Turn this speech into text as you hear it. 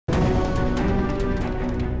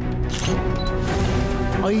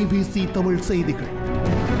IBC Tamil செய்திகள்.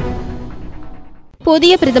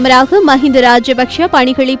 புதிய பிரதமராக மஹிந்த ராஜபக்ஷ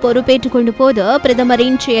பணிகளை பொறுப்பேற்றுக் கொண்ட போது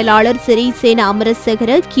பிரதமரின் செயலாளர் சிறிசேன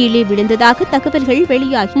அபசக கீழே விழுந்ததாக தகவல்கள்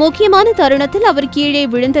வெளியாகி முக்கியமான தருணத்தில் அவர் கீழே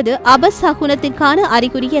விழுந்தது அபசகுனத்திற்கான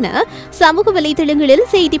அறிகுறி என சமூக வலைதளங்களில்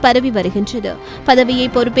செய்தி பரவி வருகின்றது. பதவியை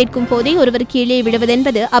பொறுப்பேற்கும் போதே ஒருவர் கீழே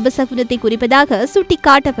விழுவதென்பது அபசகுனத்தை குறிப்பதாக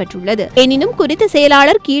சுட்டிக்காட்டப்பட்டுள்ளது. எனினும் குறித்த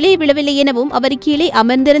செயலாளர் கீழே விழவில்லை எனவும் அவர் கீழே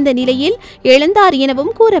அமர்ந்திருந்த நிலையில் எழுந்தார்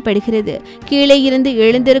எனவும் கூறப்படுகிறது. கீழே இருந்து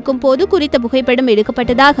எழுந்திருக்கும் போது குறித்த புகைப்படம்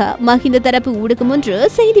எடுக்கப்பட்டதாக மஹிந்த தரப்பு ஊடகம் ஒன்று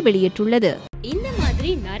செய்தி வெளியிட்டுள்ளது. இந்த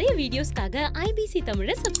மாதிரி நிறைய வீடியோஸ்க்காக ஐபிசி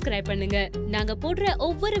தமிழை சப்ஸ்கிரைப் பண்ணுங்க. நாங்க போடுற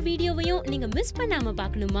ஒவ்வொரு வீடியோவையும் நீங்க மிஸ் பண்ணாம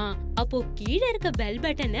பார்க்கணுமா? அப்போ கீழே இருக்க பெல்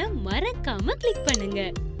பட்டனை மறக்காம கிளிக்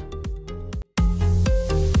பண்ணுங்க.